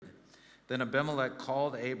Then Abimelech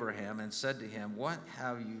called Abraham and said to him, "What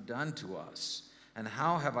have you done to us? And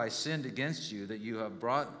how have I sinned against you that you have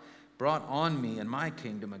brought on me and my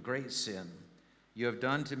kingdom a great sin? You have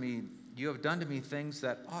done to me things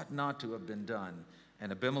that ought not to have been done."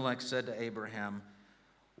 And Abimelech said to Abraham,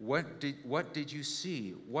 What did you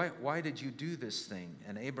see? Why did you do this thing?"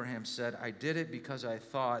 And Abraham said, "I did it because I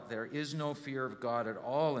thought, there is no fear of God at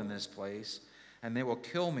all in this place, and they will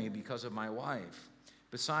kill me because of my wife.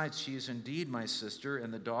 Besides, she is indeed my sister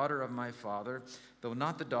and the daughter of my father, though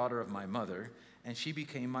not the daughter of my mother, and she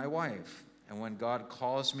became my wife. And when God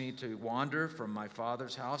caused me to wander from my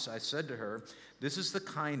father's house, I said to her, 'This is the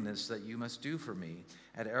kindness that you must do for me.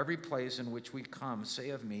 At every place in which we come, say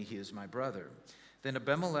of me, he is my brother.' Then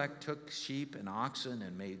Abimelech took sheep and oxen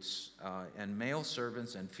and male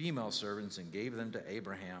servants and female servants and gave them to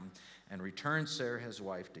Abraham and returned Sarah his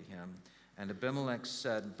wife to him. And Abimelech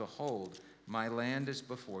said, 'Behold, my land is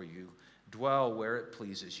before you. Dwell where it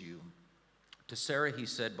pleases you.' To Sarah he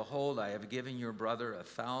said, 'Behold, I have given your brother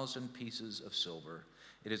 1,000 pieces of silver.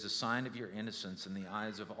 It is a sign of your innocence in the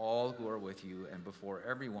eyes of all who are with you, and before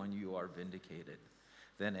everyone you are vindicated.'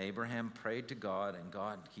 Then Abraham prayed to God, and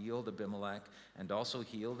God healed Abimelech and also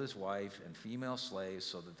healed his wife and female slaves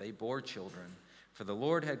so that they bore children. For the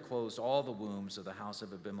Lord had closed all the wombs of the house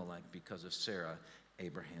of Abimelech because of Sarah,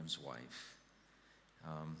 Abraham's wife."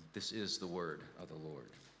 This is the word of the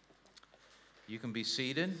Lord. You can be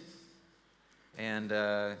seated. And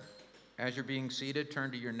as you're being seated,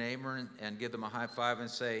 turn to your neighbor and give them a high five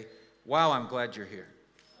and say, "Wow, I'm glad you're here."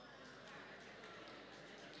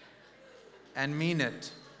 And mean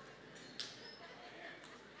it.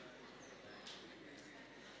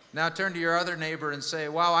 Now turn to your other neighbor and say,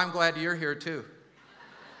 "Wow, I'm glad you're here too."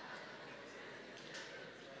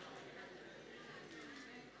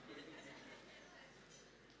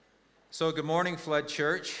 So good morning, Flood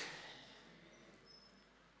Church.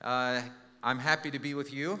 I'm happy to be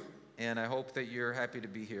with you, and I hope that you're happy to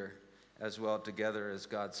be here as well together as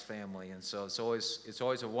God's family. And so it's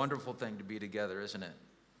always a wonderful thing to be together, isn't it?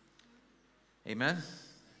 Amen?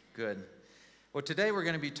 Good. Well, today we're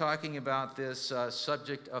going to be talking about this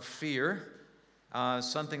subject of fear,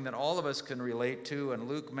 something that all of us can relate to, and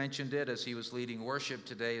Luke mentioned it as he was leading worship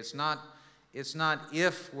today. It's not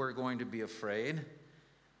if we're going to be afraid,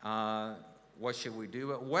 what should we do,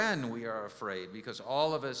 but when we are afraid, because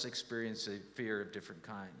all of us experience a fear of different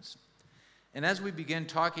kinds. And as we begin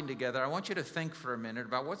talking together, I want you to think for a minute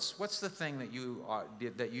about what's the thing that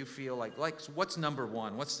you feel like what's number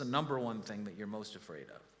one? What's the number one thing that you're most afraid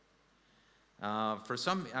of? For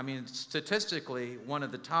some, statistically, one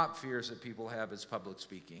of the top fears that people have is public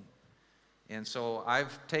speaking. And so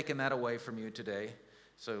I've taken that away from you today.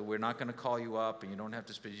 So we're not going to call you up, and you don't have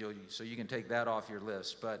to speak, so you can take that off your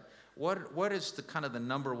list. But what is the kind of the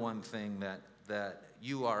number one thing that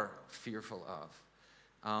you are fearful of?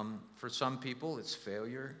 For some people, it's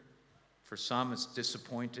failure. For some, it's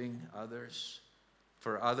disappointing others.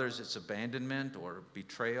 For others, it's abandonment or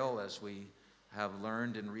betrayal, as we have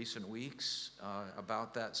learned in recent weeks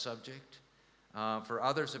about that subject. For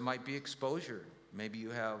others, it might be exposure. Maybe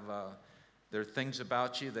you have there are things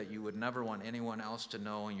about you that you would never want anyone else to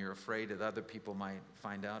know, and you're afraid that other people might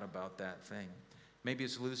find out about that thing. Maybe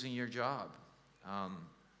it's losing your job.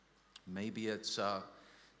 Maybe it's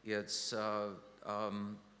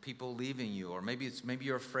people leaving you, or maybe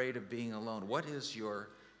you're afraid of being alone. What is your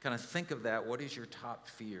kind of think of that? What is your top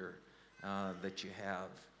fear that you have?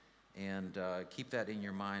 And keep that in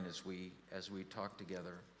your mind as we talk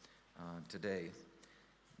together today.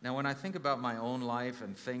 Now, when I think about my own life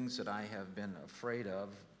and things that I have been afraid of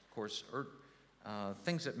course,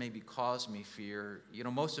 things that maybe cause me fear,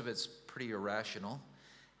 most of it's pretty irrational.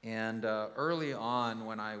 And early on,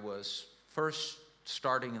 when I was first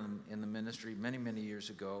starting in the ministry many, many years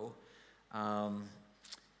ago,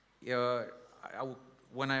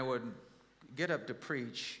 when I would get up to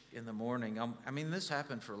preach in the morning, this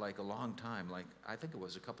happened for like a long time, like I think it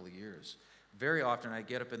was a couple of years. Very often I'd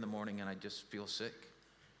get up in the morning and I'd just feel sick,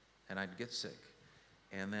 and I'd get sick.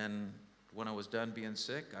 And then when I was done being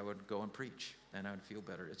sick, I would go and preach, and I would feel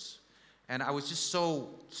better. And I was just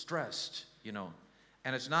so stressed,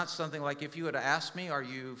 And it's not something like if you had asked me, are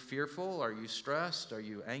you fearful? Are you stressed? Are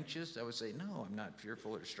you anxious? I would say, no, I'm not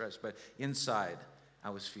fearful or stressed. But inside,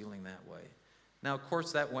 I was feeling that way. Now, of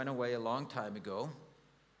course, that went away a long time ago,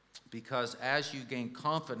 because as you gain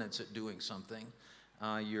confidence at doing something,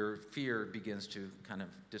 your fear begins to kind of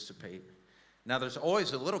dissipate. Now, there's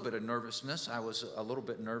always a little bit of nervousness. I was a little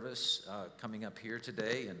bit nervous coming up here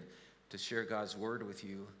today and to share God's word with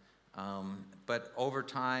you. But over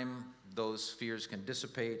time, those fears can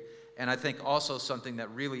dissipate. And I think also something that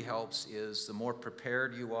really helps is the more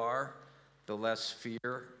prepared you are, the less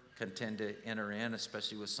fear can tend to enter in,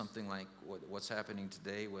 especially with something like what's happening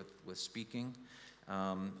today with speaking,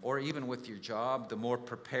 or even with your job. The more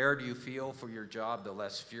prepared you feel for your job, the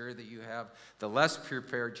less fear that you have. The less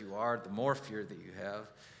prepared you are, the more fear that you have,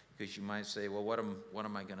 because you might say, well, what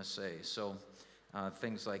am I going to say? So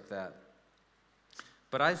things like that.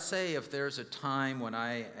 But I'd say if there's a time when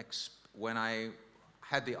I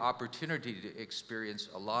had the opportunity to experience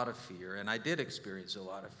a lot of fear, and I did experience a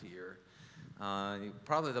lot of fear,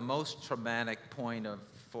 probably the most traumatic point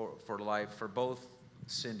for life for both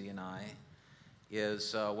Cindy and I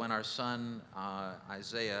is when our son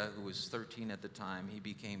Isaiah, who was 13 at the time, he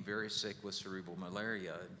became very sick with cerebral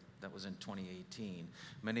malaria. That was in 2018.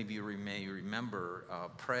 Many of you may remember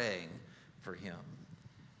praying for him,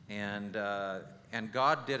 and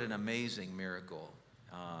God did an amazing miracle.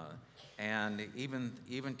 And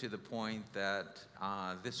even to the point that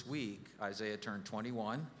this week, Isaiah turned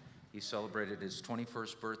 21. He celebrated his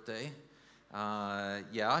 21st birthday.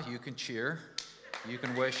 Yeah, you can cheer. You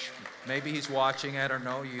can wish, maybe he's watching, I don't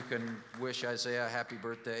know. You can wish Isaiah a happy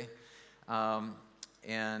birthday.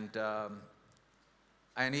 And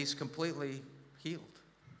he's completely healed.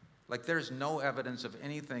 Like there's no evidence of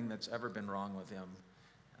anything that's ever been wrong with him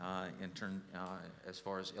as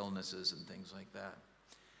far as illnesses and things like that.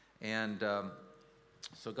 And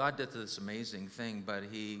so God did this amazing thing, but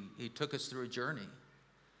he took us through a journey.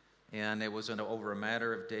 And it was over a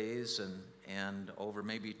matter of days, and over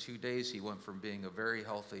maybe 2 days, he went from being a very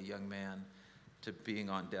healthy young man to being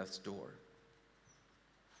on death's door,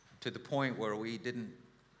 to the point where we didn't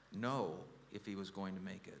know if he was going to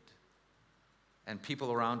make it. And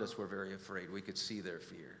people around us were very afraid. We could see their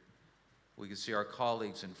fear. We could see our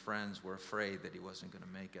colleagues and friends were afraid that he wasn't going to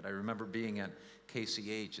make it. I remember being at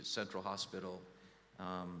KCH at Central Hospital,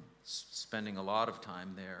 spending a lot of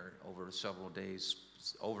time there over several days,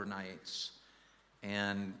 overnights,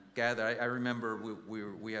 and gathered. I remember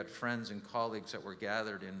we had friends and colleagues that were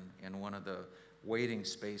gathered in one of the waiting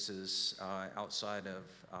spaces outside of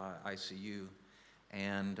ICU,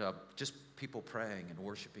 and just people praying and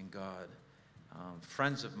worshiping God.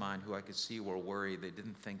 Friends of mine who I could see were worried. They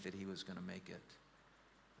didn't think that he was going to make it.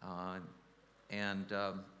 And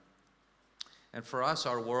for us,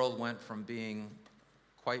 our world went from being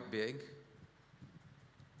quite big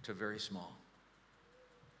to very small.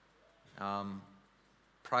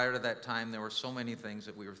 Prior to that time, there were so many things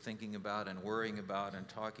that we were thinking about and worrying about and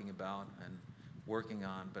talking about and working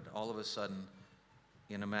on, but all of a sudden,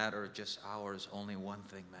 in a matter of just hours, only one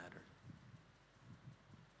thing mattered.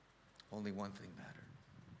 Only one thing mattered.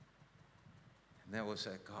 And that was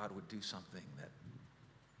that God would do something, that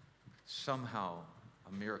somehow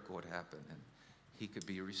a miracle would happen and he could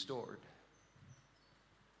be restored.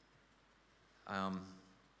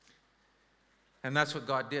 And that's what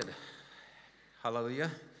God did. Hallelujah.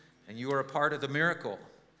 And you are a part of the miracle.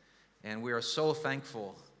 And we are so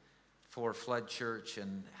thankful for Flood Church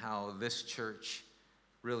and how this church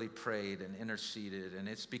really prayed and interceded. And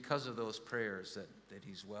it's because of those prayers that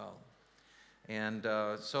he's well. And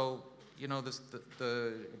so, you know,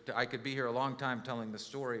 I could be here a long time telling the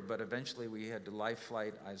story, but eventually we had to life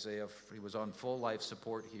flight Isaiah. He was on full life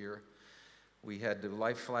support here. We had to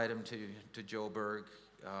life flight him to Joburg.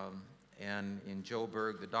 And in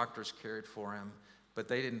Joburg, the doctors cared for him, but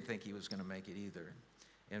they didn't think he was going to make it either.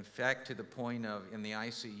 In fact, to the point of, in the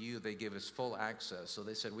ICU, they give us full access. So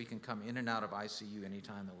they said we can come in and out of ICU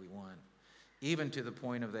anytime that we want. Even to the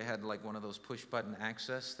point of they had like one of those push-button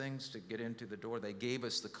access things to get into the door. They gave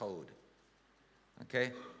us the code.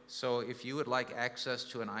 Okay? So if you would like access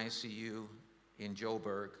to an ICU in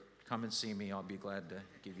Joburg, come and see me. I'll be glad to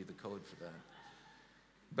give you the code for that.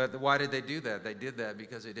 But why did they do that? They did that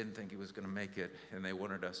because they didn't think he was going to make it, and they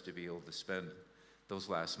wanted us to be able to spend those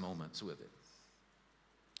last moments with it.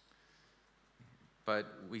 But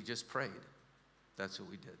we just prayed. That's what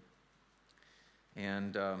we did.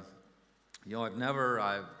 And, you know,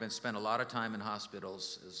 I've been spent a lot of time in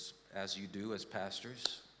hospitals, as you do as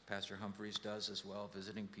pastors. Pastor Humphreys does as well,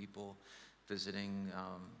 visiting people, visiting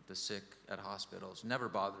the sick at hospitals. Never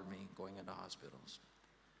bothered me going into hospitals.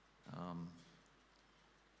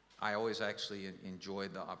 I always actually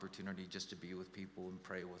enjoyed the opportunity just to be with people and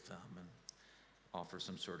pray with them and offer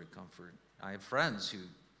some sort of comfort. I have friends who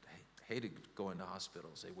hated going to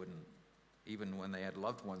hospitals. They wouldn't, even when they had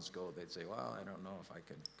loved ones go, they'd say, well, I don't know if I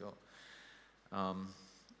can go.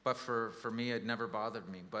 But for me, it never bothered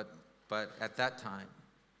me. But at that time,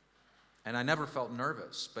 and I never felt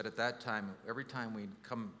nervous, but at that time, every time we'd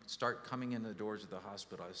start coming in the doors of the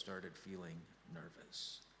hospital, I started feeling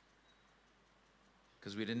nervous.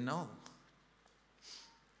 because we didn't know.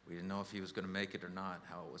 We didn't know if he was going to make it or not,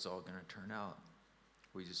 how it was all going to turn out.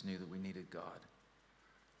 We just knew that we needed God.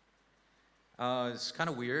 It's kind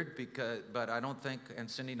of weird, but I don't think, and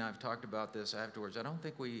Cindy and I have talked about this afterwards, I don't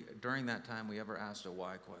think during that time, we ever asked a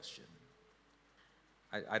why question.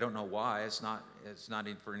 I don't know why. It's not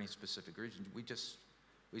for any specific reason. We just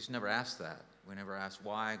never asked that. We never asked,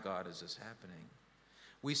 why, God, is this happening?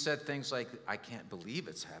 We said things like, I can't believe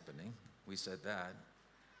it's happening. We said that.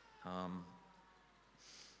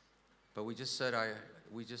 But we just said,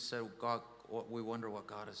 God, we wonder what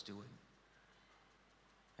God is doing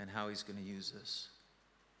and how he's going to use this.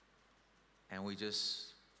 And we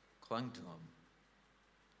just clung to him,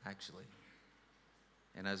 actually.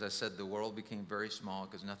 And as I said, the world became very small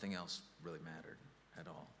because nothing else really mattered at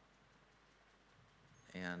all.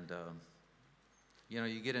 And,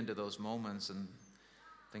 you get into those moments and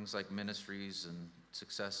things like ministries and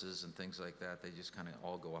successes and things like that, they just kind of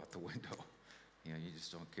all go out the window. You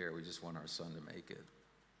just don't care. We just want our son to make it.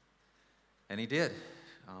 And he did.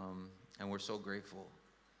 And we're so grateful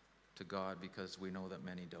to God because we know that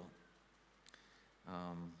many don't.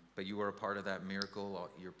 But you were a part of that miracle.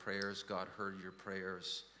 Your prayers, God heard your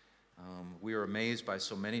prayers. We were amazed by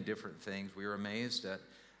so many different things. We were amazed at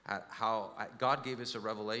how God gave us a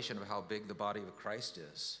revelation of how big the body of Christ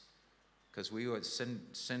is. Because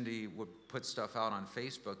Cindy would put stuff out on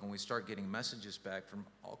Facebook, and we start getting messages back from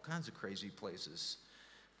all kinds of crazy places,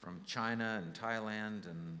 from China and Thailand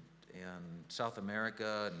and South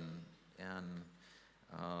America and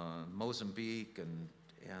Mozambique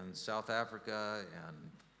and South Africa and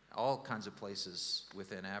all kinds of places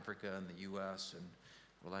within Africa and the U.S. And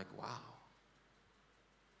we're like, wow.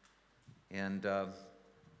 And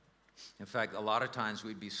in fact, a lot of times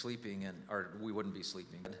we'd be sleeping, or we wouldn't be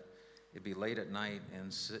sleeping. It'd be late at night,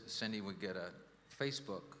 and Cindy would get a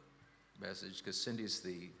Facebook message, because Cindy's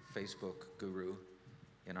the Facebook guru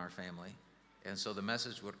in our family. And so the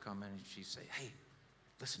message would come in, and she'd say, hey,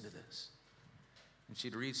 listen to this. And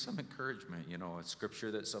she'd read some encouragement, a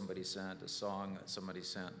scripture that somebody sent, a song that somebody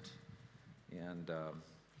sent. And do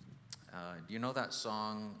you know that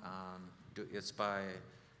song? It's by,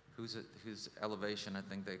 whose Elevation, I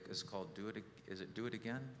think is called is it Do It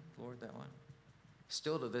Again, Lord, that one?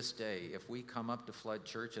 Still to this day, if we come up to Flood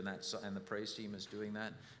Church and the praise team is doing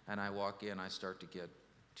that, and I walk in, I start to get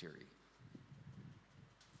teary.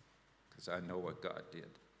 Because I know what God did.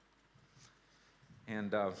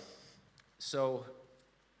 And so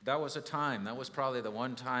that was probably the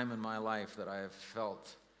one time in my life that I have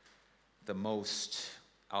felt the most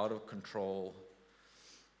out of control,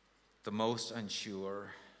 the most unsure,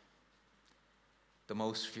 the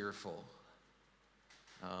most fearful.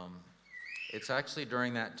 It's actually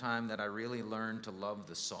during that time that I really learned to love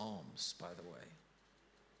the Psalms, by the way.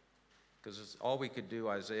 Because all we could do,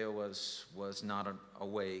 Isaiah was not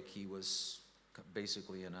awake. He was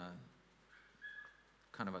basically in a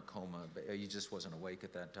kind of a coma. He just wasn't awake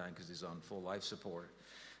at that time because he's on full life support.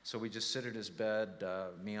 So we just sit at his bed,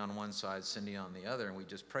 me on one side, Cindy on the other, and we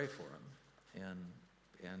just pray for him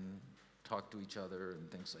and talk to each other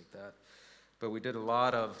and things like that. But we did a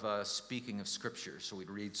lot of speaking of Scripture, so we'd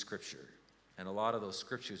read Scripture. And a lot of those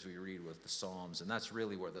scriptures we read with the Psalms, and that's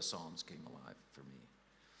really where the Psalms came alive for me.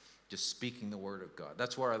 Just speaking the Word of God.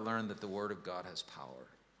 That's where I learned that the Word of God has power.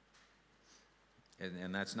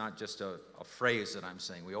 And that's not just a phrase that I'm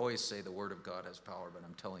saying. We always say the Word of God has power, but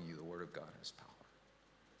I'm telling you the Word of God has power.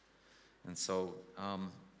 And so,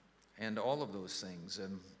 and all of those things.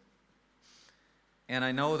 And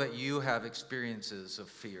I know that you have experiences of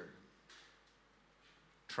fear,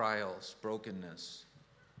 trials, brokenness,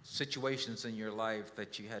 situations in your life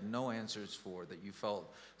that you had no answers for, that you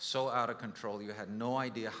felt so out of control, you had no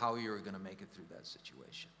idea how you were going to make it through that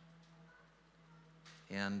situation.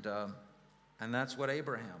 And that's what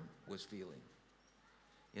Abraham was feeling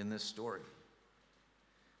in this story.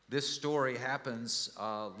 This story happens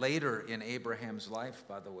later in Abraham's life,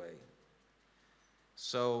 by the way.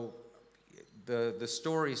 So the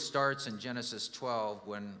story starts in Genesis 12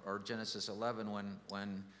 or Genesis 11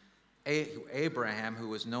 when Abraham, who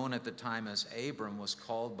was known at the time as Abram, was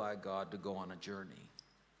called by God to go on a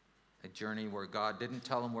journey where God didn't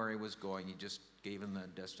tell him where he was going. He just gave him the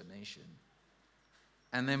destination.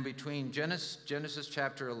 And then between Genesis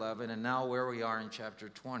chapter 11 and now where we are in chapter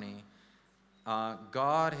 20,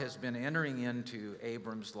 God has been entering into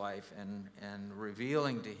Abram's life and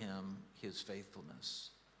revealing to him his faithfulness.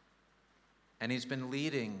 And he's been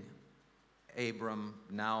leading Abraham,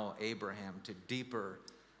 to deeper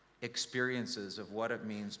experiences of what it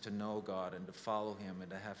means to know God and to follow him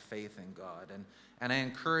and to have faith in God. And I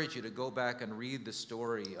encourage you to go back and read the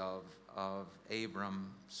story of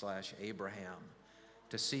Abram/Abraham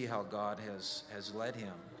to see how God has led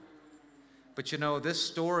him. But you know, this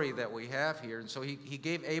story that we have here, and so he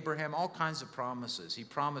gave Abraham all kinds of promises. He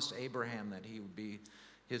promised Abraham that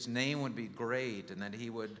his name would be great, and that he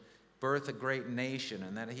would birth a great nation,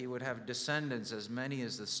 and that he would have descendants as many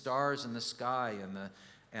as the stars in the sky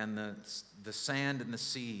and the sand in the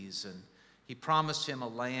seas. And he promised him a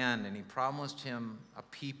land, and he promised him a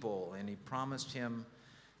people, and he promised him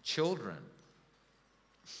children.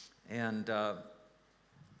 And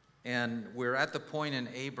we're at the point in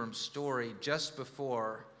Abram's story just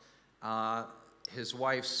before his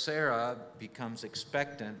wife Sarah becomes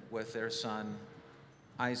expectant with their son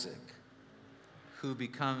Isaac, who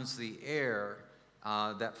becomes the heir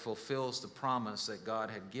that fulfills the promise that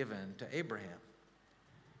God had given to Abraham.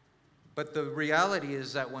 But the reality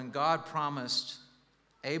is that when God promised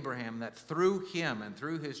Abraham that through him and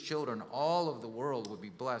through his children all of the world would be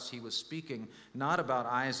blessed, he was speaking not about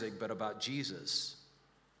Isaac but about Jesus.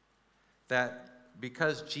 That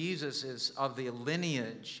because Jesus is of the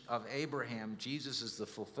lineage of Abraham, Jesus is the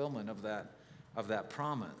fulfillment of that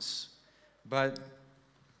promise. But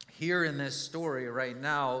here in this story right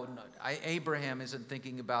now, Abraham isn't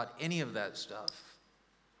thinking about any of that stuff.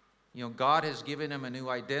 You know, God has given him a new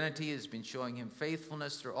identity, has been showing him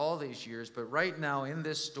faithfulness through all these years, but right now in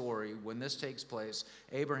this story, when this takes place,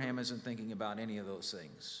 Abraham isn't thinking about any of those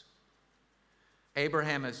things.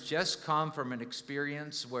 Abraham has just come from an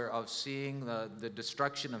experience of seeing the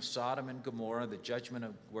destruction of Sodom and Gomorrah,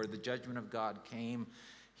 where the judgment of God came.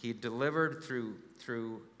 He delivered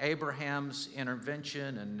through Abraham's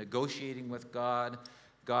intervention and negotiating with God.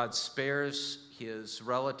 God spares his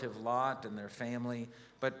relative Lot and their family,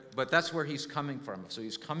 but that's where he's coming from. So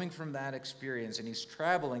he's coming from that experience, and he's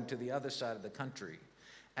traveling to the other side of the country.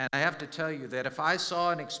 And I have to tell you that if I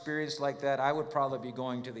saw an experience like that, I would probably be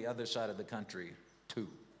going to the other side of the country too.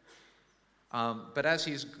 But as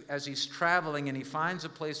he's traveling, and he finds a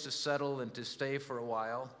place to settle and to stay for a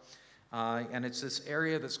while, and it's this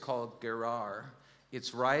area that's called Gerar.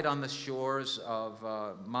 It's right on the shores of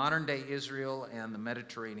modern-day Israel and the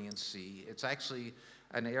Mediterranean Sea. It's actually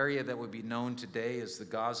an area that would be known today as the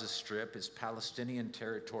Gaza Strip, is Palestinian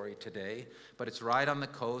territory today, but it's right on the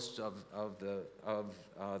coast of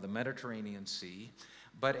the Mediterranean Sea.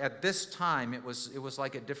 But at this time, it was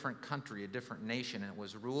like a different country, a different nation. It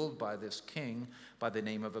was ruled by this king by the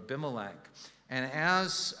name of Abimelech. And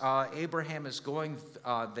as Abraham is going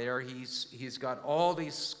there, he's got all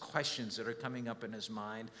these questions that are coming up in his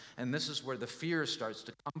mind, and this is where the fear starts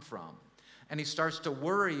to come from. And he starts to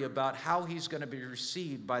worry about how he's going to be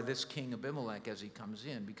received by this king Abimelech as he comes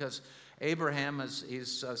in, because Abraham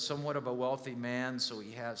is somewhat of a wealthy man, so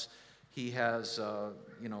he has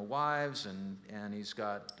wives, and he's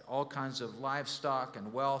got all kinds of livestock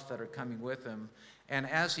and wealth that are coming with him. And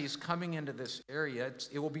as he's coming into this area,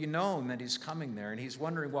 it will be known that he's coming there, and he's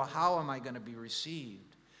wondering, well, how am I going to be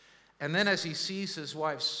received? And then as he sees his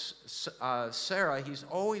wife Sarah, he's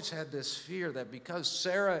always had this fear that because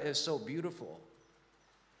Sarah is so beautiful,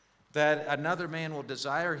 that another man will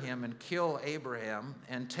desire him and kill Abraham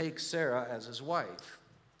and take Sarah as his wife.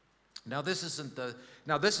 Now this is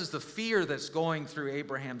the fear that's going through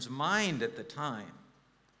Abraham's mind at the time.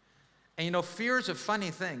 And you know, fear is a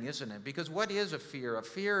funny thing, isn't it? Because what is a fear? A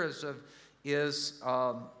fear is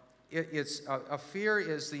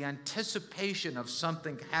the anticipation of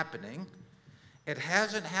something happening. It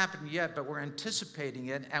hasn't happened yet, but we're anticipating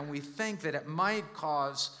it, and we think that it might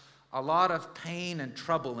cause a lot of pain and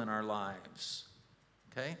trouble in our lives.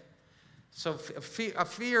 Okay? So a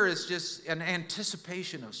fear is just an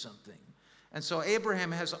anticipation of something. And so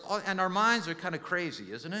Abraham and our minds are kind of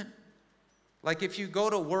crazy, isn't it? Like if you go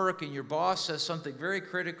to work and your boss says something very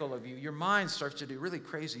critical of you, your mind starts to do really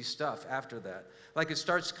crazy stuff after that. Like it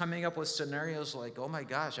starts coming up with scenarios like, oh my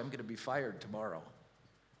gosh, I'm going to be fired tomorrow.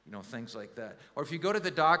 You know, things like that. Or if you go to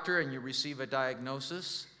the doctor and you receive a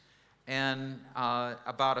diagnosis and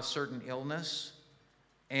about a certain illness,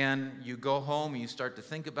 and you go home and you start to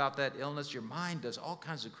think about that illness, your mind does all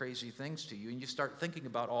kinds of crazy things to you, and you start thinking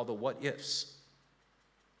about all the what ifs.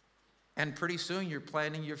 And pretty soon you're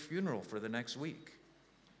planning your funeral for the next week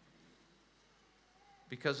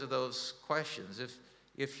because of those questions.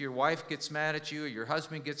 If your wife gets mad at you or your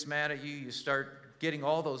husband gets mad at you, you start getting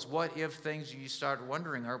all those what if things, and you start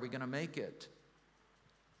wondering, are we going to make it?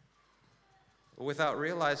 But without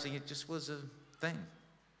realizing it just was a thing.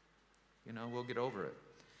 You know, we'll get over it.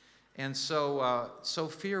 And so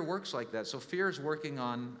fear works like that. So fear is working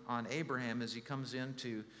on Abraham as he comes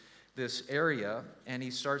into this area, and he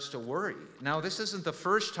starts to worry. Now, this isn't the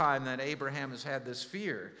first time that Abraham has had this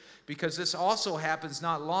fear, because this also happens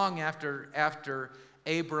not long after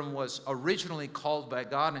Abram was originally called by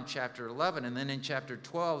God in chapter 11, and then in chapter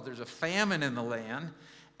 12, there's a famine in the land,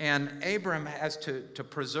 and Abram has to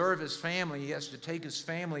preserve his family. He has to take his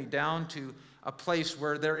family down to a place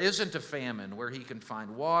where there isn't a famine, where he can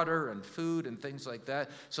find water and food and things like that.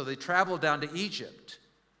 So they travel down to Egypt.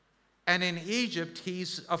 And in Egypt,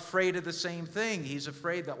 he's afraid of the same thing. He's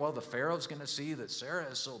afraid that, well, the Pharaoh's going to see that Sarah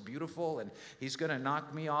is so beautiful, and he's going to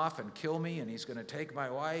knock me off and kill me, and he's going to take my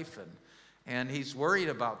wife, and he's worried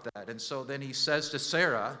about that. And so then he says to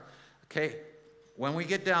Sarah, okay, when we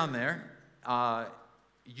get down there,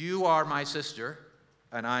 you are my sister,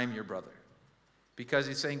 and I'm your brother. Because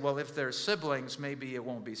he's saying, well, if they're siblings, maybe it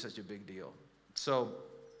won't be such a big deal. So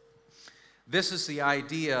this is the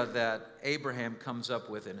idea that Abraham comes up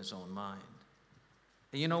with in his own mind.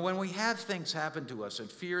 And you know, when we have things happen to us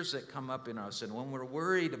and fears that come up in us, and when we're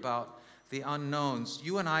worried about the unknowns,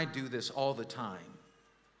 you and I do this all the time.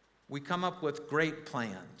 We come up with great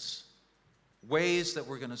plans, ways that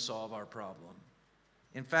we're going to solve our problem.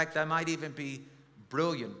 In fact, that might even be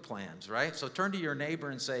brilliant plans, right? So turn to your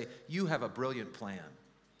neighbor and say, you have a brilliant plan.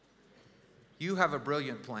 You have a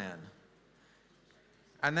brilliant plan.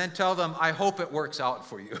 And then tell them, I hope it works out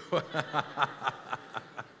for you.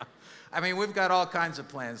 I mean, we've got all kinds of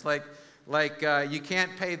plans. Like you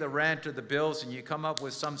can't pay the rent or the bills, and you come up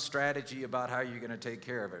with some strategy about how you're going to take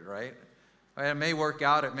care of it, right? It may work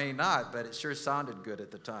out, it may not, but it sure sounded good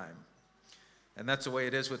at the time. And that's the way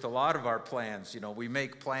it is with a lot of our plans. You know, we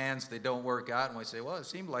make plans, they don't work out, and we say, well, it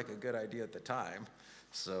seemed like a good idea at the time.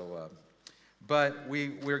 So, but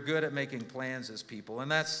we're good at making plans as people,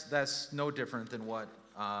 and that's no different than what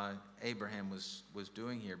Abraham was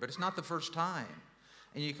doing here. But it's not the first time.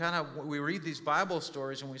 And we read these Bible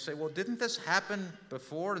stories and we say, well, didn't this happen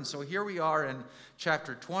before? And so here we are in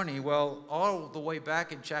chapter 20. Well, all the way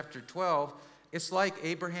back in chapter 12, it's like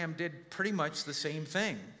Abraham did pretty much the same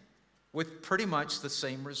thing with pretty much the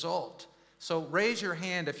same result. So raise your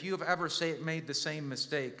hand if you have ever made the same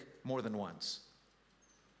mistake more than once.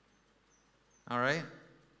 All right?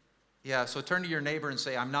 Yeah, so turn to your neighbor and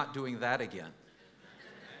say, I'm not doing that again.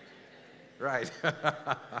 Right.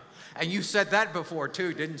 And you said that before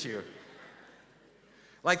too, didn't you?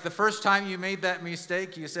 Like the first time you made that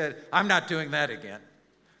mistake, you said, I'm not doing that again.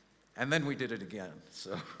 And then we did it again.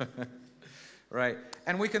 So, right.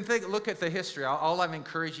 And we can look at the history. All I'm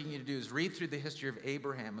encouraging you to do is read through the history of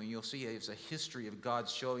Abraham, and you'll see it's a history of God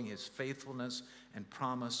showing his faithfulness and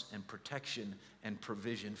promise and protection and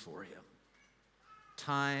provision for him.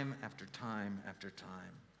 Time after time after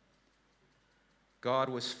time. God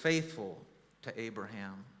was faithful to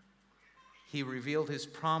Abraham. He revealed his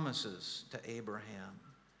promises to Abraham.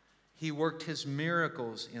 He worked his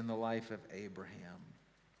miracles in the life of Abraham.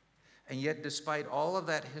 And yet, despite all of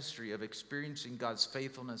that history of experiencing God's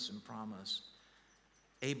faithfulness and promise,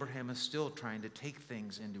 Abraham is still trying to take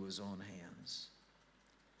things into his own hands.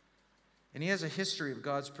 And he has a history of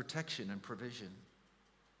God's protection and provision.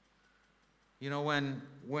 You know,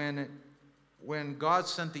 when God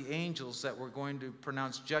sent the angels that were going to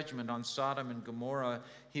pronounce judgment on Sodom and Gomorrah,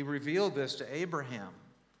 he revealed this to Abraham.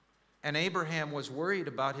 And Abraham was worried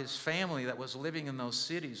about his family that was living in those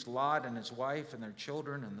cities, Lot and his wife and their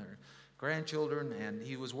children and their grandchildren, and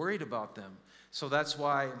he was worried about them. So that's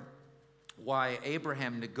why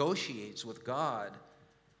Abraham negotiates with God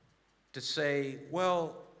to say,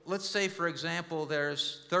 well, let's say, for example,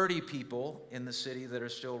 there's 30 people in the city that are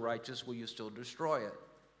still righteous. Will you still destroy it?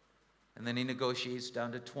 And then he negotiates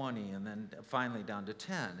down to 20, and then finally down to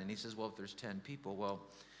 10. And he says, well, if there's 10 people, well,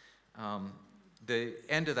 the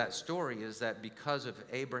end of that story is that because of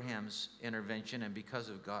Abraham's intervention and because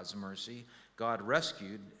of God's mercy, God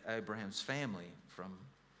rescued Abraham's family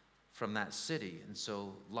from that city. And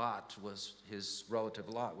so his relative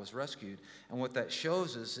Lot was rescued. And what that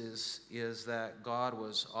shows us is that God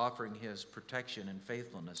was offering his protection and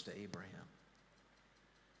faithfulness to Abraham.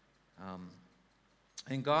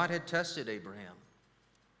 And God had tested Abraham.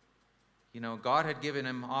 You know, God had given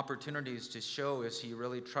him opportunities to show, is he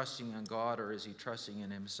really trusting in God or is he trusting in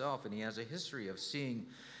himself? And he has a history of seeing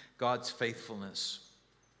God's faithfulness,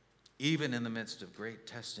 even in the midst of great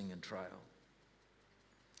testing and trial.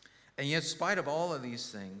 And yet, in spite of all of these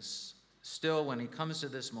things, still when he comes to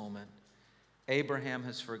this moment, Abraham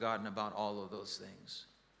has forgotten about all of those things.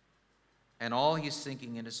 And all he's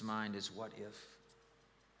thinking in his mind is, what if?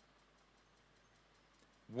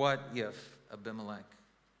 What if Abimelech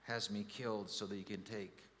has me killed so that he can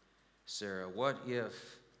take Sarah? What if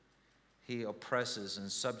he oppresses and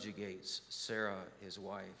subjugates Sarah, his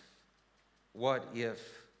wife? What if,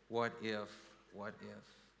 what if, what if?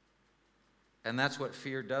 And that's what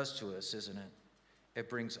fear does to us, isn't it? It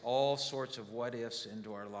brings all sorts of what ifs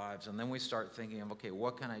into our lives. And then we start thinking of, okay,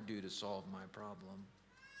 what can I do to solve my problem?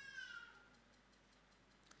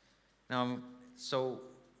 Now, so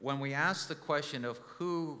when we ask the question of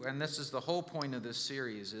who, and this is the whole point of this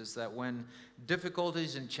series, is that when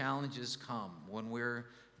difficulties and challenges come, when we're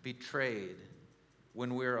betrayed,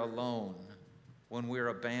 when we're alone, when we're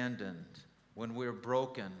abandoned, when we're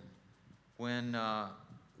broken, when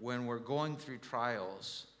we're going through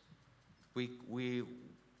trials, we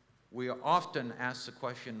often ask the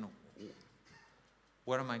question,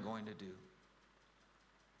 what am I going to do?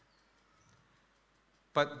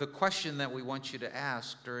 But the question that we want you to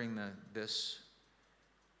ask during this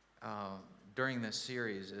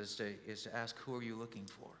series is to ask, who are you looking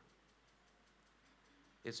for?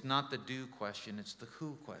 It's not the do question, it's the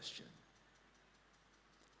who question.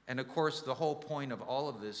 And of course, the whole point of all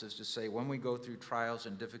of this is to say, when we go through trials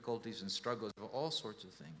and difficulties and struggles of all sorts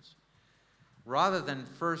of things, rather than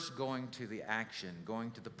first going to the action,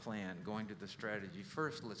 going to the plan, going to the strategy,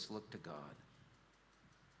 first let's look to God.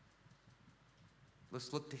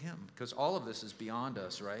 Let's look to Him, because all of this is beyond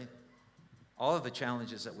us, right? All of the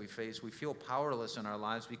challenges that we face, we feel powerless in our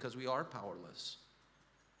lives because we are powerless.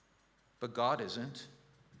 But God isn't.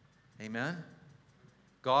 Amen?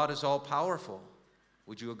 God is all powerful.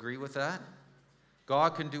 Would you agree with that?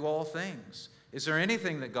 God can do all things. Is there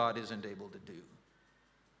anything that God isn't able to do?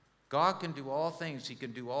 God can do all things. He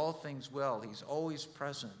can do all things well. He's always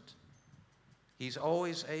present. He's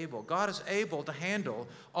always able. God is able to handle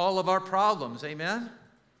all of our problems. Amen?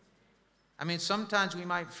 I mean, sometimes we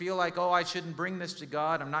might feel like, oh, I shouldn't bring this to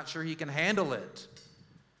God. I'm not sure He can handle it.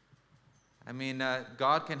 I mean,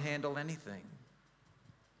 God can handle anything.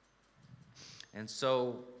 And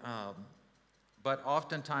so, but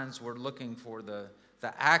oftentimes we're looking for the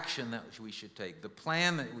action that we should take, the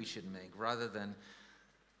plan that we should make, rather than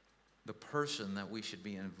the person that we should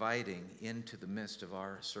be inviting into the midst of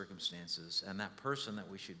our circumstances. And that person that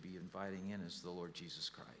we should be inviting in is the Lord Jesus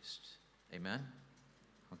Christ. Amen?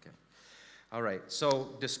 Okay. All right. So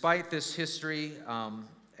despite this history,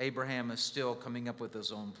 Abraham is still coming up with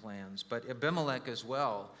his own plans. But Abimelech as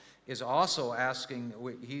well is also asking,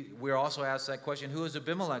 we're also asked that question, who is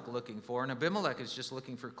Abimelech looking for? And Abimelech is just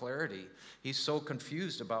looking for clarity. He's so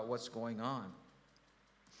confused about what's going on.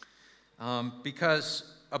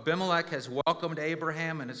 Because Abimelech has welcomed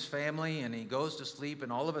Abraham and his family, and he goes to sleep,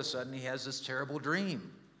 and all of a sudden he has this terrible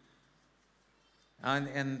dream.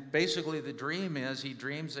 And basically the dream is, he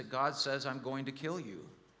dreams that God says, I'm going to kill you.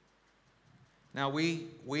 Now we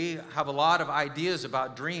have a lot of ideas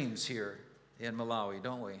about dreams here in Malawi,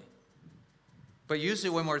 don't we? But usually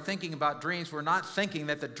when we're thinking about dreams, we're not thinking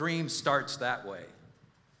that the dream starts that way.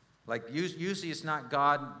 Like usually it's not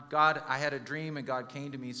God, I had a dream and God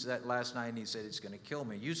came to me last night and He said He's going to kill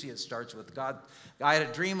me. Usually it starts with God, I had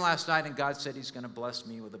a dream last night and God said He's going to bless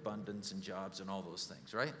me with abundance and jobs and all those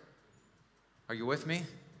things, right? Are you with me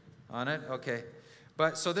on it? Okay.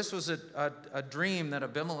 But so this was a dream that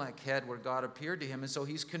Abimelech had where God appeared to him, and so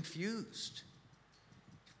he's confused.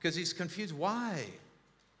 Because he's confused. Why?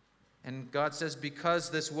 And God says, because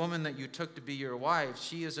this woman that you took to be your wife,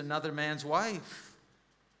 she is another man's wife.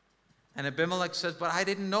 And Abimelech says, but I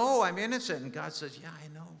didn't know, I'm innocent. And God says, yeah, I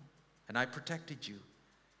know. And I protected you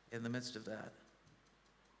in the midst of that.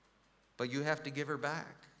 But you have to give her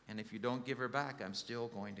back. And if you don't give her back, I'm still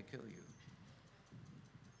going to kill you.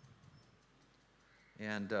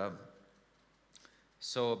 And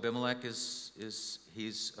so Abimelech is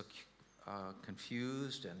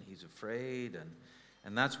confused and he's afraid,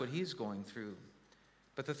 and that's what he's going through.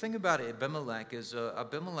 But the thing about Abimelech is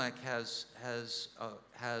Abimelech has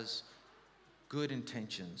good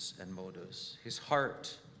intentions and motives. His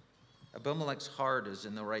heart, Abimelech's heart is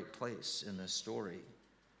in the right place in this story.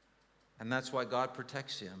 And that's why God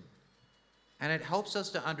protects him. And it helps us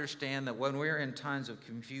to understand that when we're in times of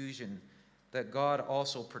confusion, that God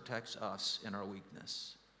also protects us in our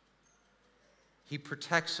weakness. He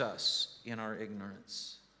protects us in our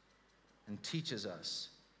ignorance and teaches us.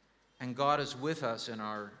 And God is with us in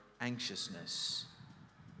our anxiousness.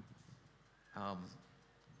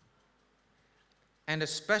 And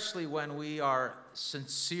especially when we are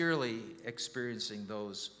sincerely experiencing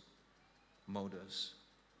those motives.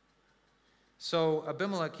 So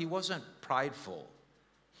Abimelech, he wasn't prideful.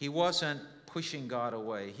 He wasn't pushing God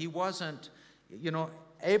away. He wasn't,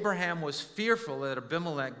 Abraham was fearful that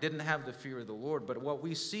Abimelech didn't have the fear of the Lord. But what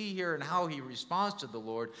we see here and how he responds to the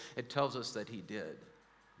Lord, it tells us that he did.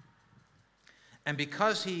 And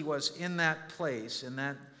because he was in that place, in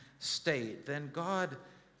that state, then God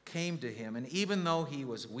came to him. And even though he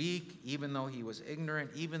was weak, even though he was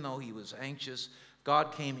ignorant, even though he was anxious,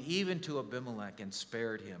 God came even to Abimelech and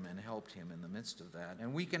spared him and helped him in the midst of that.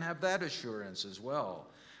 And we can have that assurance as well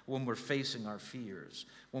when we're facing our fears,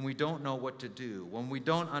 when we don't know what to do, when we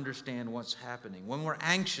don't understand what's happening, when we're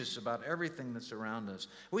anxious about everything that's around us.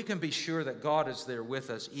 We can be sure that God is there with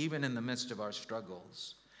us even in the midst of our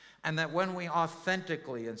struggles. And that when we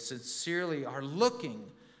authentically and sincerely are looking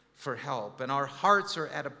for help and our hearts are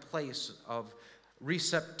at a place of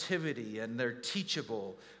receptivity and they're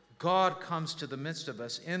teachable, God comes to the midst of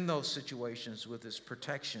us in those situations with his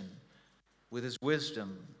protection, with his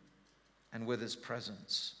wisdom, and with his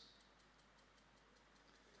presence.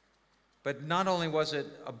 But not only was it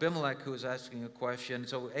Abimelech who was asking a question,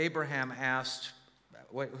 so Abraham asked,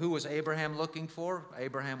 who was Abraham looking for?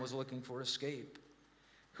 Abraham was looking for escape.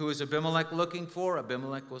 Who was Abimelech looking for?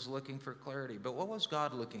 Abimelech was looking for clarity. But what was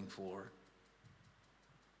God looking for?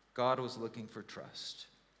 God was looking for trust.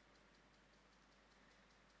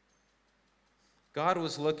 God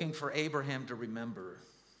was looking for Abraham to remember.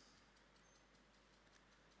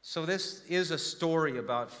 So this is a story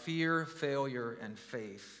about fear, failure, and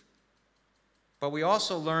faith. But we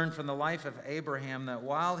also learn from the life of Abraham that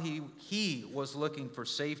while he was looking for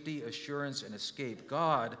safety, assurance, and escape,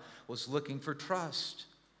 God was looking for trust.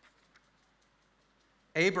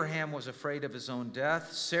 Abraham was afraid of his own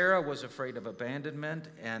death. Sarah was afraid of abandonment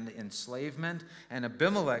and enslavement. And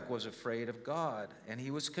Abimelech was afraid of God, and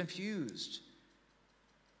he was confused.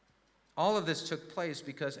 All of this took place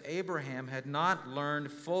because Abraham had not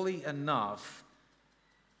learned fully enough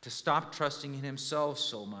to stop trusting in himself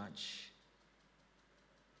so much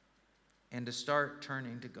and to start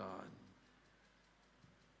turning to God.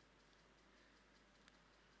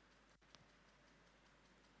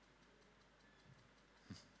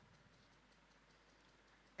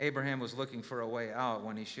 Abraham was looking for a way out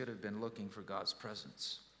when he should have been looking for God's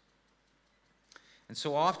presence. And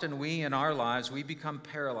so often we in our lives, we become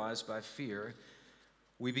paralyzed by fear.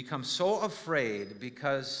 We become so afraid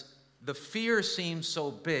because the fear seems so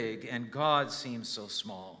big and God seems so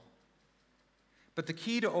small. But the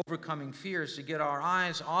key to overcoming fear is to get our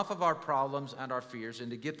eyes off of our problems and our fears and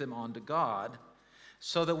to get them onto God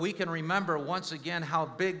so that we can remember once again how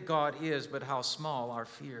big God is, but how small our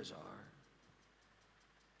fears are.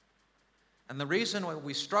 And the reason why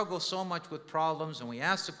we struggle so much with problems and we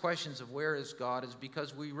ask the questions of where is God is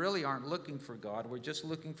because we really aren't looking for God. We're just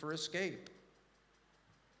looking for escape.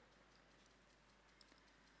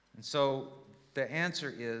 And so the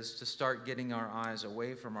answer is to start getting our eyes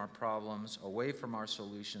away from our problems, away from our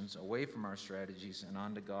solutions, away from our strategies, and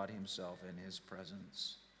onto God himself and his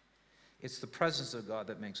presence. It's the presence of God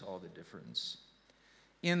that makes all the difference.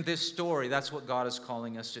 In this story, that's what God is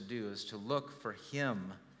calling us to do, is to look for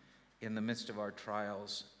him in the midst of our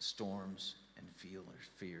trials, storms, and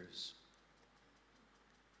fears.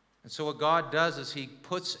 And so what God does is he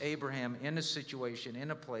puts Abraham in a situation, in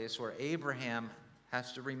a place where Abraham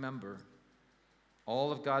has to remember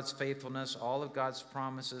all of God's faithfulness, all of God's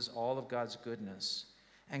promises, all of God's goodness.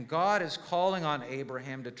 And God is calling on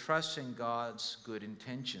Abraham to trust in God's good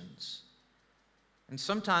intentions. And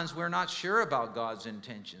sometimes we're not sure about God's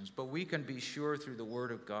intentions, but we can be sure through the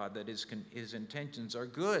Word of God that his intentions are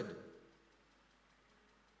good.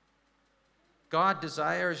 God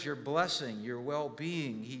desires your blessing, your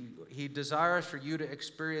well-being. He desires for you to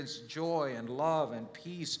experience joy and love and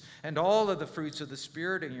peace and all of the fruits of the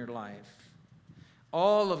Spirit in your life.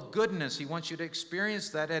 All of goodness, he wants you to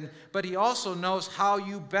experience that. But he also knows how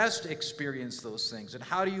you best experience those things. And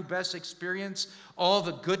how do you best experience all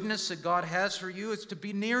the goodness that God has for you? It's to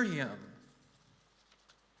be near him.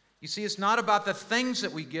 You see, it's not about the things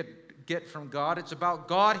that we get from God. It's about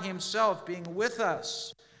God himself being with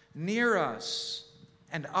us, near us,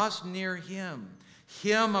 and us near him.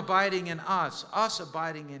 Him abiding in us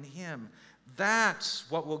abiding in him.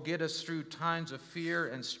 That's what will get us through times of fear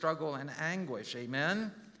and struggle and anguish.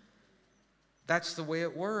 Amen? That's the way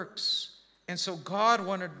it works. And so God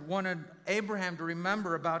wanted Abraham to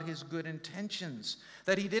remember about his good intentions,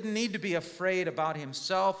 that he didn't need to be afraid about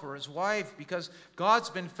himself or his wife because God's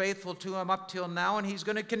been faithful to him up till now, and he's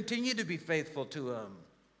going to continue to be faithful to him.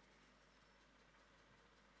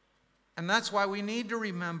 And that's why we need to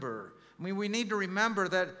remember. We need to remember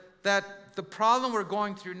that the problem we're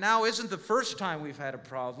going through now isn't the first time we've had a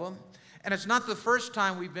problem. And it's not the first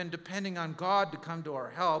time we've been depending on God to come to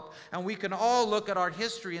our help. And we can all look at our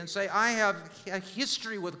history and say, I have a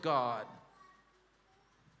history with God.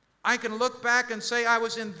 I can look back and say, I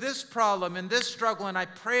was in this problem, in this struggle, and I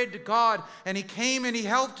prayed to God, and he came and he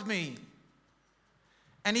helped me.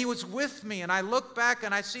 And he was with me, and I look back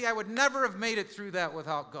and I see I would never have made it through that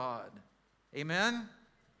without God. Amen?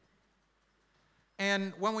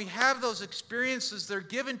 And when we have those experiences, they're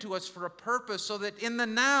given to us for a purpose so that in the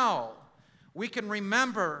now, we can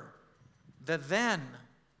remember the then.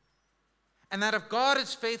 And that if God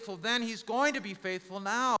is faithful then, he's going to be faithful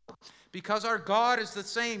now. Because our God is the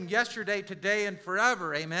same yesterday, today, and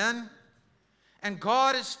forever. Amen? And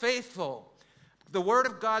God is faithful. The Word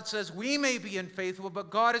of God says we may be unfaithful, but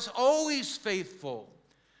God is always faithful.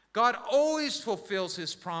 God always fulfills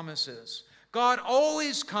his promises. God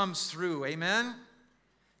always comes through. Amen?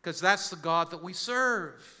 Because that's the God that we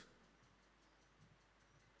serve.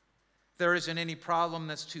 There isn't any problem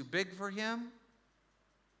that's too big for him.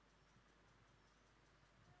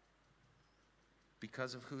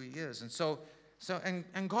 Because of who he is.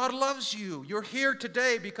 And God loves you. You're here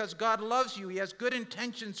today because God loves you. He has good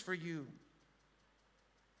intentions for you.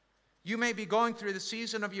 You may be going through the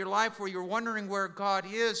season of your life where you're wondering where God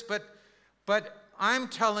is, but I'm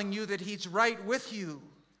telling you that he's right with you.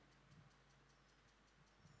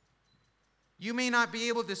 You may not be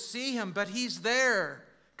able to see him, but he's there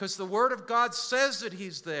because the Word of God says that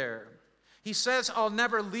he's there. He says, I'll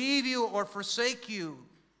never leave you or forsake you.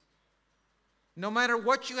 No matter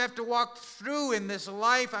what you have to walk through in this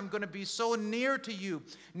life, I'm going to be so near to you,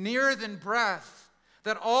 nearer than breath,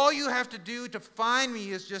 that all you have to do to find me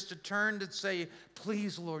is just to turn and say,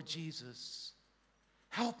 please, Lord Jesus,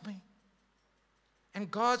 help me. And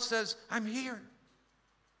God says, I'm here,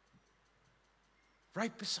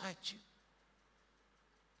 right beside you.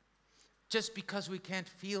 Just because we can't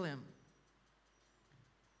feel him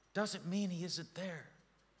doesn't mean he isn't there.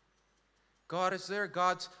 God is there.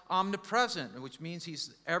 God's omnipresent, which means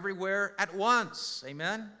he's everywhere at once.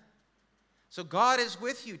 Amen? So God is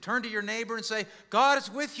with you. Turn to your neighbor and say, God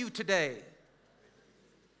is with you today.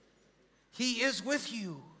 He is with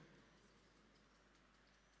you.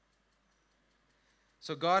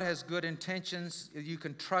 So God has good intentions. You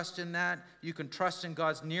can trust in that. You can trust in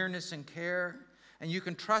God's nearness and care. And you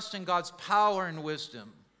can trust in God's power and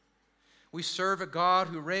wisdom. We serve a God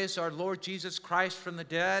who raised our Lord Jesus Christ from the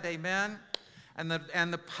dead. Amen? And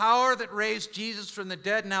the power that raised Jesus from the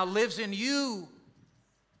dead now lives in you.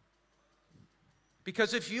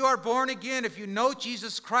 Because if you are born again, if you know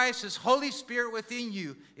Jesus Christ, his Holy Spirit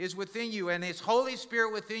is within you, and his Holy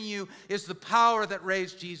Spirit within you is the power that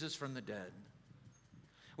raised Jesus from the dead.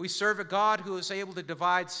 We serve a God who is able to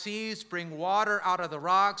divide seas, bring water out of the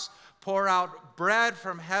rocks, pour out bread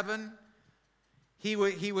from heaven. He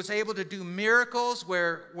was able to do miracles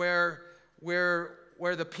where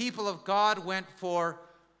the people of God went for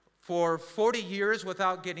 40 years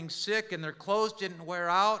without getting sick and their clothes didn't wear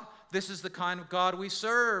out. This is the kind of God we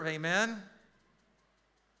serve. Amen?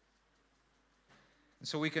 And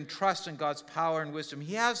so we can trust in God's power and wisdom.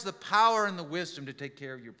 He has the power and the wisdom to take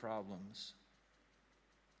care of your problems.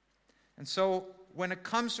 And so when it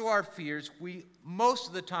comes to our fears, most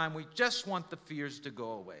of the time we just want the fears to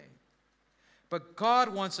go away. But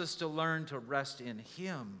God wants us to learn to rest in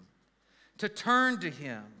him, to turn to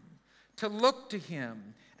him, to look to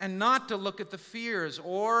him, and not to look at the fears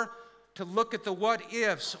or to look at the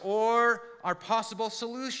what-ifs or our possible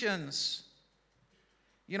solutions.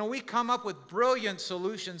 You know, we come up with brilliant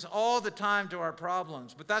solutions all the time to our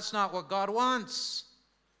problems, but that's not what God wants.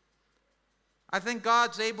 I think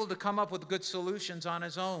God's able to come up with good solutions on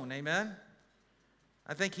his own. Amen?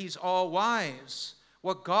 I think he's all-wise.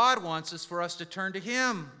 What God wants is for us to turn to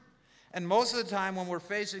him. And most of the time when we're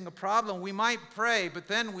facing a problem, we might pray, but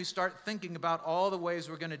then we start thinking about all the ways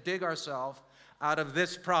we're going to dig ourselves out of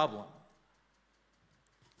this problem.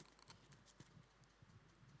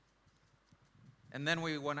 And then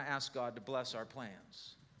we want to ask God to bless our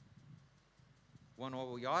plans. When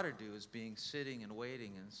what we ought to do is sitting and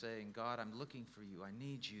waiting and saying, God, I'm looking for you. I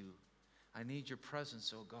need you. I need your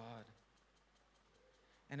presence, oh God.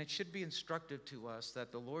 And it should be instructive to us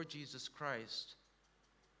that the Lord Jesus Christ,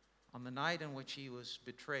 on the night in which he was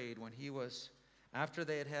betrayed, after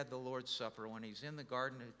they had had the Lord's Supper, when he's in the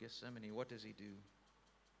Garden of Gethsemane, what does he do?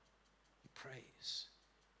 He prays.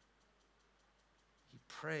 He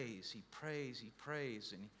prays, he prays, he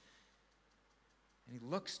prays, and he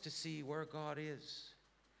looks to see where God is.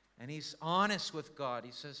 And he's honest with God.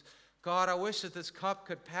 He says, God, I wish that this cup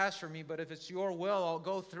could pass from me, but if it's your will, I'll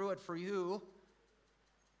go through it for you.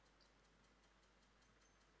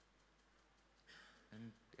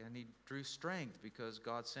 And he drew strength because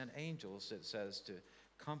God sent angels, it says, to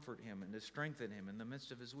comfort him and to strengthen him in the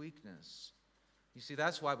midst of his weakness. You see,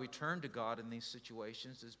 that's why we turn to God in these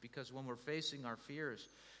situations, is because when we're facing our fears,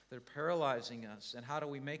 they're paralyzing us. And how do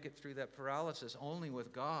we make it through that paralysis? Only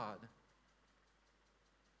with God.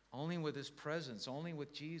 Only with His presence, only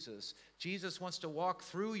with Jesus. Jesus wants to walk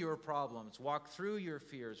through your problems, walk through your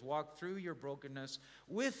fears, walk through your brokenness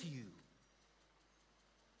with you.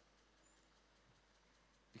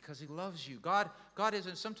 Because He loves you. God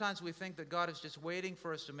isn't, sometimes we think that God is just waiting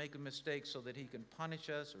for us to make a mistake so that He can punish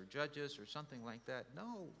us or judge us or something like that.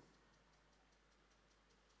 No.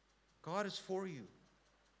 God is for you.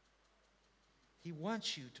 He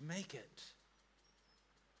wants you to make it.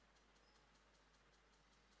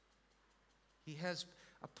 He has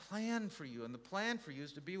a plan for you, and the plan for you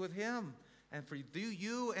is to be with Him and for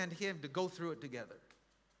you and Him to go through it together.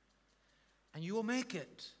 And you will make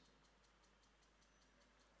it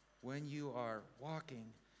when you are walking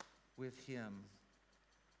with Him.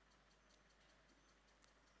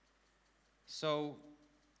 So,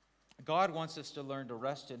 God wants us to learn to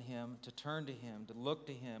rest in Him, to turn to Him, to look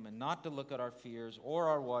to Him, and not to look at our fears or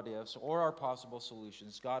our what-ifs or our possible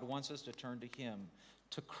solutions. God wants us to turn to Him,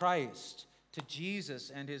 to Christ, to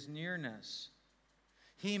Jesus and His nearness.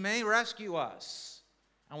 He may rescue us,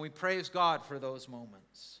 and we praise God for those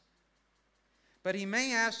moments. But He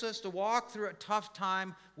may ask us to walk through a tough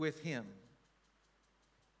time with Him.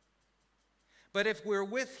 But if we're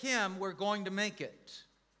with Him, we're going to make it.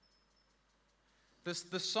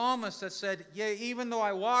 The psalmist that said, "Yea, even though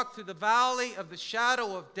I walk through the valley of the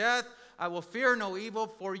shadow of death, I will fear no evil,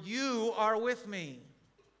 for you are with me.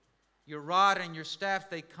 Your rod and your staff,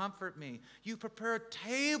 they comfort me. You prepare a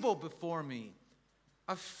table before me,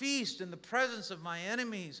 a feast in the presence of my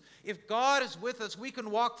enemies." If God is with us, we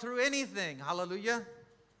can walk through anything. Hallelujah.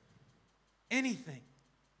 Anything.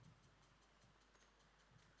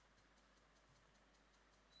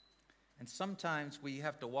 And sometimes we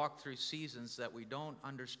have to walk through seasons that we don't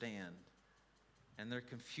understand. And they're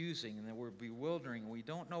confusing and we're bewildering. We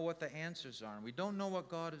don't know what the answers are. And we don't know what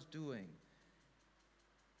God is doing.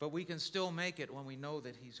 But we can still make it when we know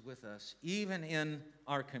that He's with us, even in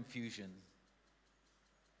our confusion.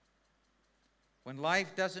 When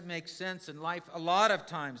life doesn't make sense, and life a lot of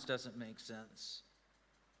times doesn't make sense,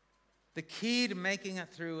 the key to making it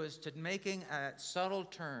through is to making a subtle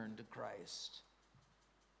turn to Christ.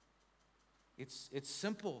 It's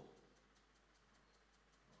simple.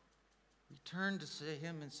 We turn to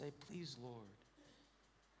Him and say, "Please, Lord,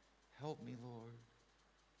 help me, Lord.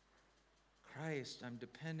 Christ, I'm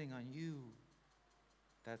depending on you."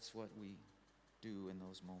 That's what we do in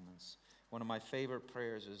those moments. One of my favorite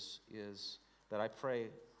prayers is that I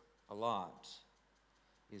pray a lot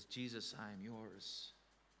is, "Jesus, I am yours.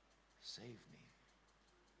 Save me."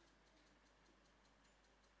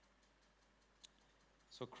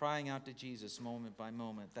 So crying out to Jesus moment by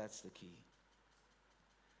moment, that's the key.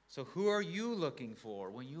 So who are you looking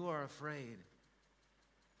for when you are afraid?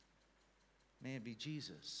 May it be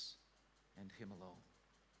Jesus and Him alone.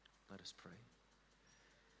 Let us pray.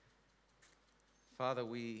 Father,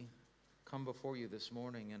 we come before you this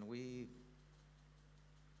morning, and we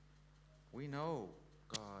know,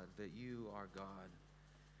 God, that you are God.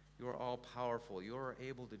 You are all powerful. You are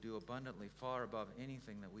able to do abundantly far above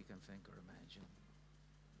anything that we can think or imagine.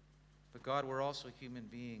 But God, we're also human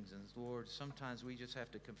beings, and Lord, sometimes we just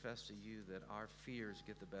have to confess to you that our fears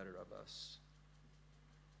get the better of us.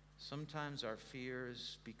 Sometimes our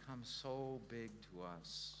fears become so big to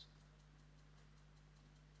us.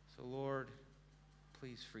 So Lord,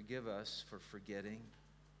 please forgive us for forgetting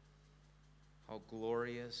how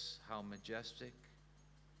glorious, how majestic,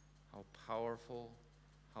 how powerful,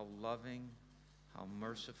 how loving, how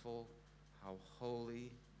merciful, how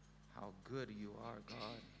holy, how good you are,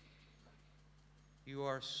 God. You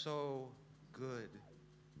are so good.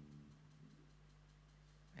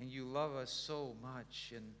 And you love us so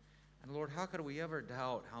much. And Lord, how could we ever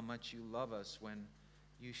doubt how much you love us when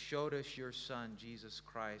you showed us your Son, Jesus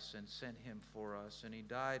Christ, and sent Him for us, and He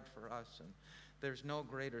died for us. And there's no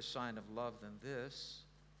greater sign of love than this,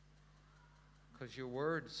 because your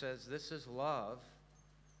word says this is love,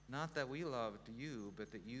 not that we loved you,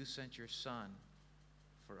 but that you sent your Son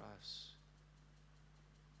for us.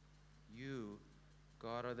 You,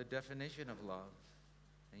 God, are the definition of love,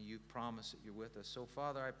 and you promise that you're with us. So,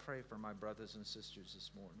 Father, I pray for my brothers and sisters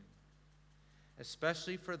this morning,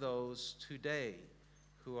 especially for those today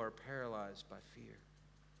who are paralyzed by fear,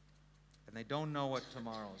 and they don't know what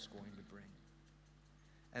tomorrow is going to bring.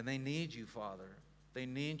 And they need you, Father. They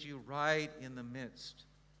need you right in the midst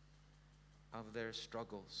of their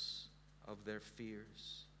struggles, of their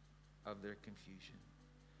fears, of their confusion.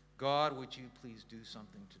 God, would you please do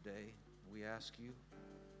something today? We ask you.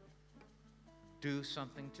 Do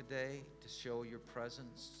something today to show your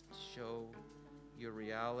presence, to show your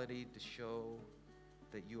reality, to show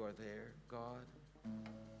that you are there, God.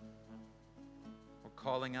 We're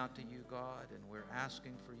calling out to you, God, and we're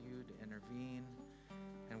asking for you to intervene.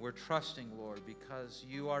 And we're trusting, Lord, because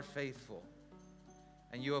you are faithful.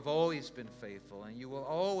 And you have always been faithful, and you will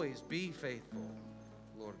always be faithful,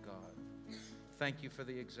 Lord God. Thank you for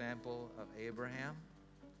the example of Abraham.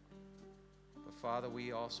 But Father,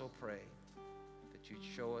 we also pray that you'd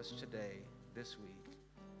show us today, this week,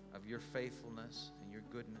 of your faithfulness and your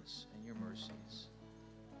goodness and your mercies.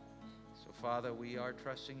 So Father, we are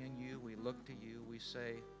trusting in you. We look to you. We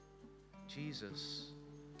say, Jesus,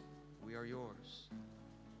 we are yours.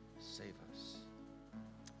 Save us.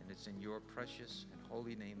 And it's in your precious and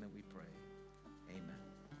holy name that we pray. Amen.